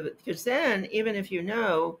get off of it? Because then, even if you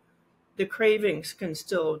know, the cravings can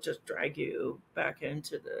still just drag you back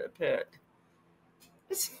into the pit.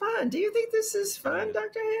 It's fun. Do you think this is fun,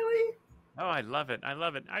 Dr. Haley? Oh, I love it. I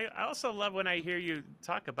love it. I also love when I hear you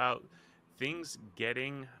talk about things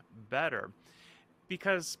getting better,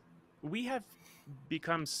 because we have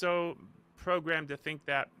become so programmed to think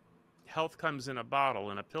that health comes in a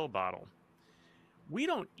bottle, in a pill bottle. We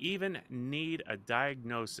don't even need a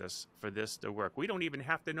diagnosis for this to work. We don't even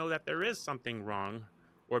have to know that there is something wrong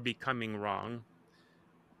or becoming wrong,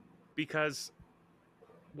 because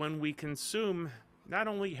when we consume not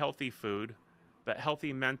only healthy food, but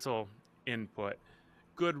healthy mental input,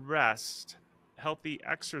 good rest, healthy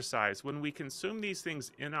exercise, when we consume these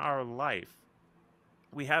things in our life,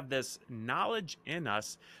 we have this knowledge in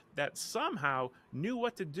us that somehow knew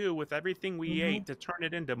what to do with everything we ate to turn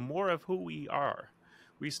it into more of who we are.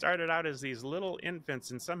 We started out as these little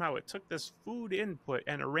infants, and somehow it took this food input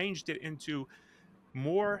and arranged it into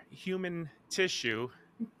more human tissue,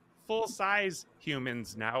 full-size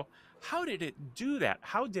humans now. How did it do that?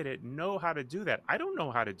 How did it know how to do that? I don't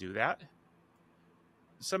know how to do that.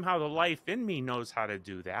 Somehow the life in me knows how to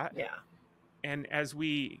do that. Yeah. And as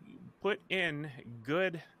we put in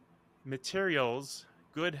good materials,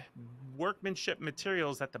 good workmanship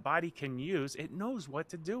materials that the body can use, it knows what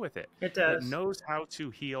to do with it. It does. It knows how to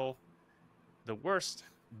heal the worst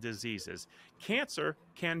diseases. Cancer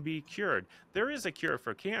can be cured. There is a cure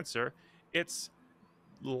for cancer. It's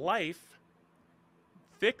life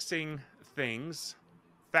fixing things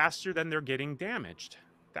faster than they're getting damaged.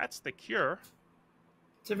 That's the cure.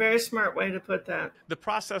 It's a very smart way to put that. The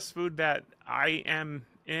processed food that I am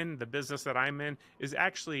in, the business that I'm in, is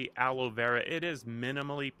actually aloe vera. It is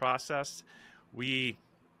minimally processed. We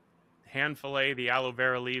hand fillet the aloe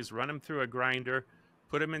vera leaves, run them through a grinder,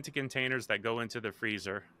 put them into containers that go into the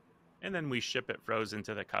freezer, and then we ship it frozen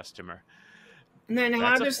to the customer. And then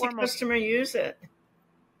how does the customer use it?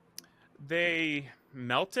 They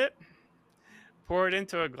melt it, pour it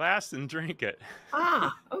into a glass, and drink it.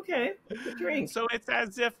 Ah, okay. Drink. So it's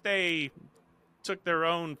as if they took their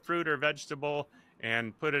own fruit or vegetable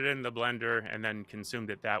and put it in the blender and then consumed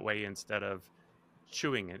it that way instead of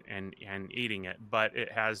chewing it and eating it. But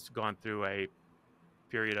it has gone through a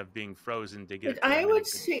period of being frozen to get But it to I them in a would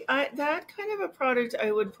good. see that kind of a product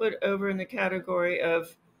I would put over in the category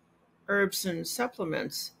of herbs and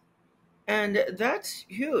supplements. And that's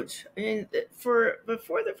huge. I mean, for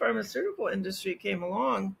before the pharmaceutical industry came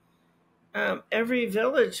along, every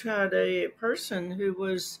village had a person who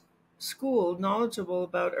was schooled, knowledgeable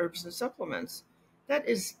about herbs and supplements. That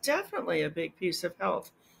is definitely a big piece of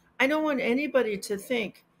health. I don't want anybody to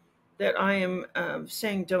think that I am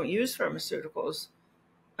saying don't use pharmaceuticals,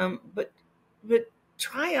 but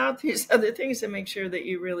try out these other things and make sure that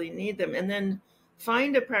you really need them, and then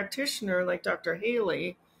find a practitioner like Dr.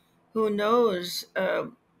 Haley who knows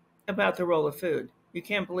about the role of food. You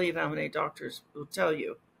can't believe how many doctors will tell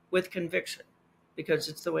you with conviction, because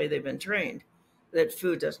it's the way they've been trained, that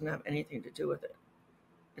food doesn't have anything to do with it.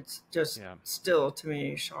 It's just still, to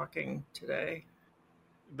me, shocking today.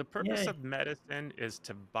 The purpose of medicine is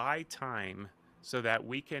to buy time so that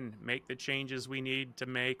we can make the changes we need to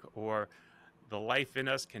make, or the life in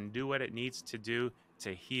us can do what it needs to do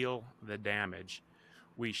to heal the damage.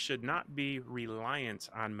 We should not be reliant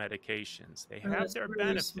on medications. They have That's their really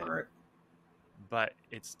benefit, smart. but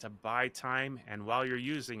it's to buy time. And while you're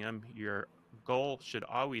using them, your goal should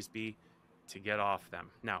always be to get off them.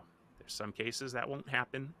 Now, there's some cases that won't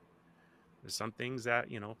happen. There's some things that,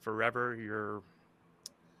 forever your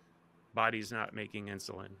body's not making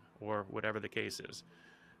insulin or whatever the case is.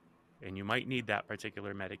 And you might need that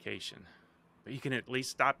particular medication, but you can at least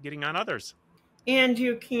stop getting on others. And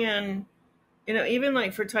you can, even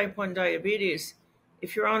like for type 1 diabetes,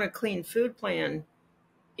 if you're on a clean food plan,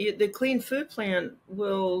 the clean food plan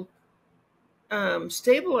will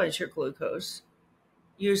stabilize your glucose.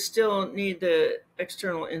 You still need the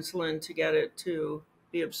external insulin to get it to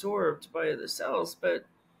be absorbed by the cells, but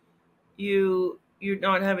you're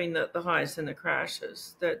not having the highs and the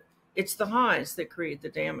crashes. That it's the highs that create the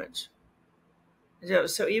damage.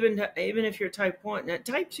 So even if you're type 1, now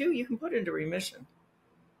type 2 you can put into remission,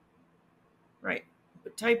 right?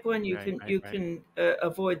 But type 1 you can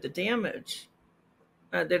avoid the damage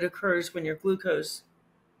that occurs when your blood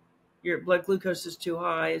glucose is too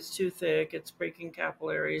high, it's too thick, it's breaking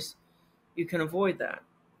capillaries. You can avoid that.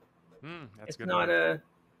 That's good.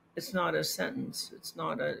 It's not a sentence. It's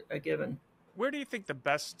not a given. Where do you think the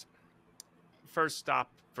best first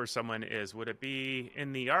stop for someone is? Would it be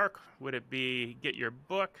in the ARC? Would it be get your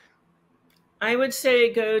book? I would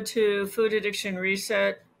say go to Food Addiction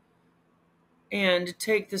Reset and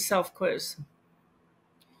take the self-quiz.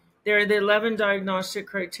 There are the 11 diagnostic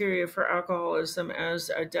criteria for alcoholism as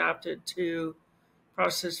adapted to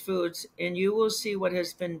processed foods, and you will see what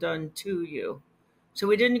has been done to you. So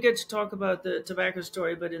we didn't get to talk about the tobacco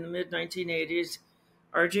story, but in the mid-1980s,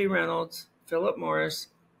 R.G. Reynolds, Philip Morris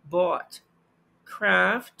bought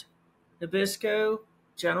Kraft, Nabisco,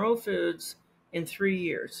 General Foods in 3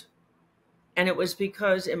 years. And it was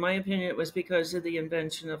because, in my opinion, it was because of the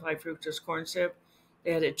invention of high fructose corn syrup.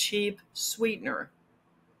 They had a cheap sweetener.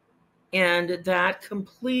 And that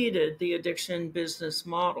completed the addiction business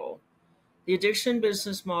model. The addiction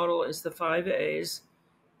business model is the 5 A's.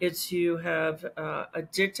 It's you have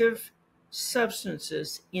addictive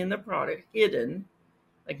substances in the product hidden,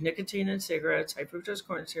 like nicotine and cigarettes, high fructose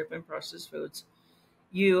corn syrup, and processed foods.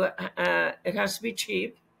 It has to be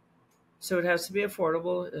cheap, so it has to be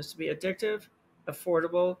affordable. It has to be addictive,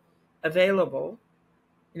 affordable, available.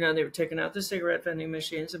 They were taking out the cigarette vending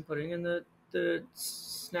machines and putting in the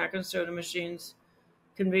snack and soda machines,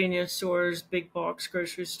 convenience stores, big box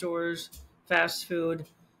grocery stores, fast food.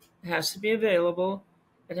 It has to be available.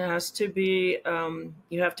 It has to be,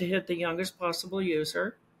 you have to hit the youngest possible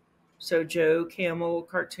user. So Joe Camel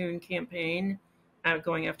cartoon campaign,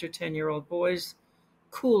 going after 10-year-old boys.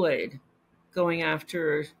 Kool-Aid, going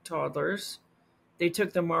after toddlers. They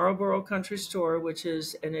took the Marlboro Country Store, which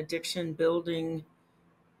is an addiction building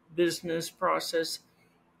business process,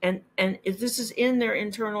 and this is in their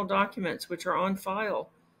internal documents, which are on file.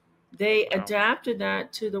 They adapted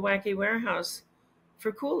that to the Wacky Warehouse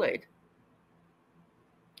for Kool-Aid.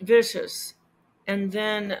 Vicious. And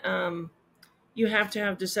then you have to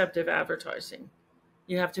have deceptive advertising.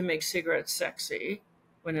 You have to make cigarettes sexy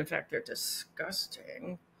when in fact they're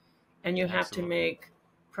disgusting. And you have to make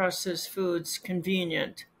processed foods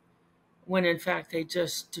convenient when in fact they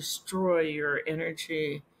just destroy your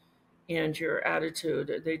energy and your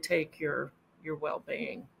attitude. They take your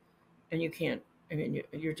well-being, and you can't,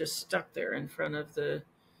 you're just stuck there in front of the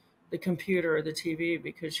computer or the TV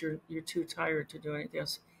because you're too tired to do anything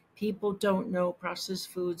else. People don't know processed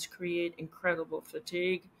foods create incredible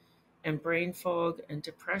fatigue and brain fog and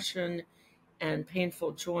depression and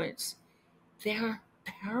painful joints. They're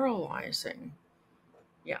paralyzing.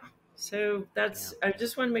 Yeah. So Yeah. I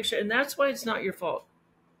just want to make sure, and that's why it's not your fault.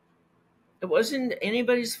 It wasn't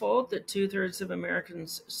anybody's fault that 2/3 of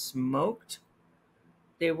Americans smoked.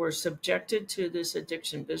 They were subjected to this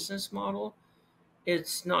addiction business model.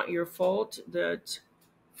 It's not your fault that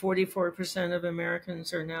 44% of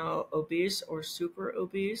Americans are now obese or super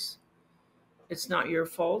obese. It's not your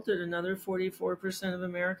fault that another 44% of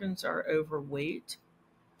Americans are overweight.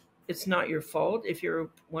 It's not your fault if you're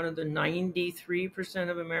one of the 93%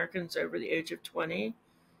 of Americans over the age of 20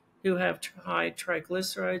 who have high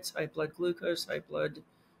triglycerides, high blood glucose, high blood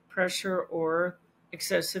pressure, or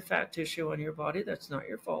excessive fat tissue on your body. That's not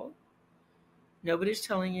your fault. Nobody's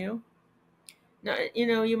telling you. Now,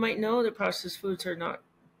 you might know that processed foods are not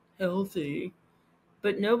healthy,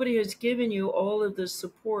 but nobody has given you all of the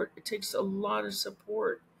support. It takes a lot of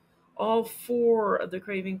support. All 4 of the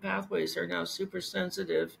craving pathways are now super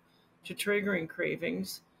sensitive to triggering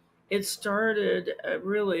cravings. It started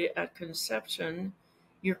really at conception.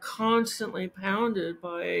 You're constantly pounded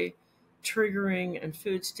by triggering and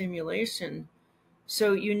food stimulation. So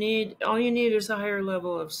all you need is a higher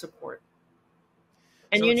level of support.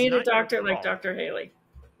 And So you it's need a not your doctor like fault. Dr. Haley.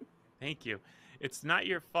 Thank you. It's not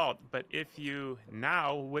your fault, but if you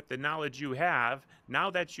now, with the knowledge you have, now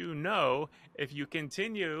that you know, if you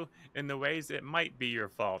continue in the ways, it might be your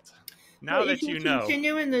fault. Now Well, that if you you know,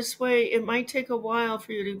 continue in this way, it might take a while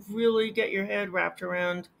for you to really get your head wrapped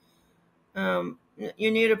around.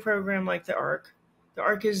 You need a program like the ARC. The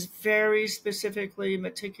ARC is very specifically,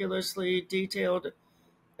 meticulously detailed,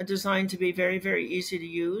 designed to be very, very easy to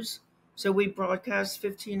use. So we broadcast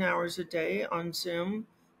 15 hours a day on Zoom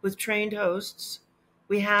with trained hosts.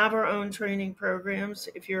 We have our own training programs.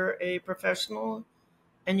 If you're a professional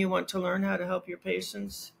and you want to learn how to help your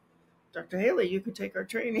patients, Dr. Haley, you could take our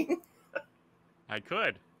training. I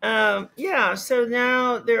could. Yeah, so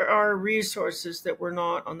now there are resources that were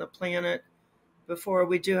not on the planet before.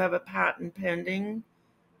 We do have a patent pending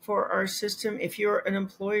for our system. If you're an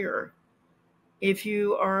employer, if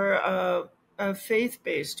you are a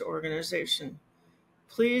faith-based organization,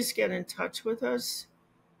 please get in touch with us.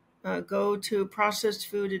 Go to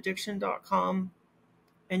processedfoodaddiction.com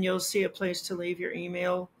and you'll see a place to leave your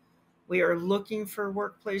email. We are looking for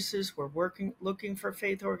workplaces. We're looking for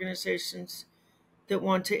faith organizations that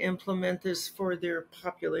want to implement this for their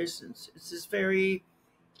populations. This is very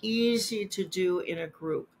easy to do in a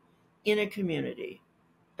group, in a community,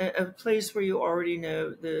 a place where you already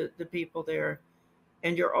know the people there,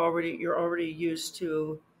 and you're already used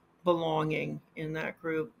to belonging in that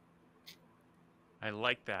group. I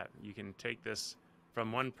like that. You can take this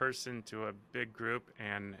from one person to a big group,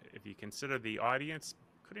 and if you consider the audience,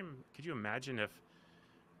 could you imagine if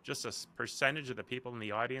just a percentage of the people in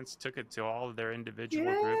the audience took it to all of their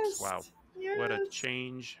individual groups? Wow, what a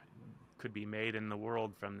change could be made in the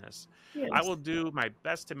world from this. Yes. I will do my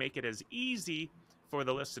best to make it as easy for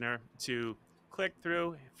the listener to click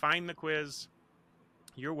through, find the quiz,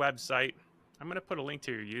 your website. I'm going to put a link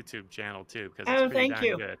to your YouTube channel too, because it's pretty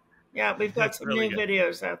darn good. Yeah, we've got some really new good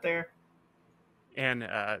videos out there. And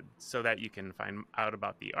so that you can find out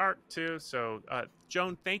about the art too. So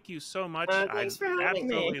Joan, thank you so much. Thanks for having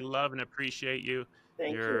me. I absolutely love and appreciate you.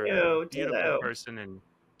 You're a beautiful person and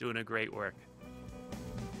doing a great work.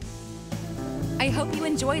 I hope you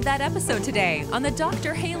enjoyed that episode today on the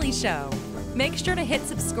Dr. Haley Show. Make sure to hit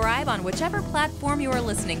subscribe on whichever platform you are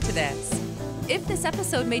listening to this. If this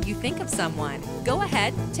episode made you think of someone, go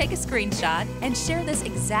ahead, take a screenshot, and share this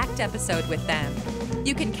exact episode with them.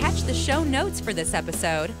 You can catch the show notes for this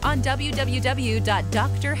episode on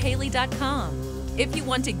www.drhaley.com. If you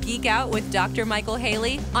want to geek out with Dr. Michael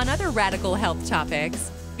Haley on other radical health topics,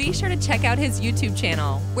 be sure to check out his YouTube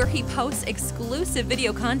channel, where he posts exclusive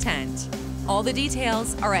video content. All the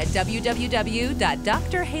details are at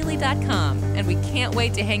www.drhaley.com, and we can't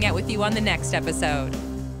wait to hang out with you on the next episode.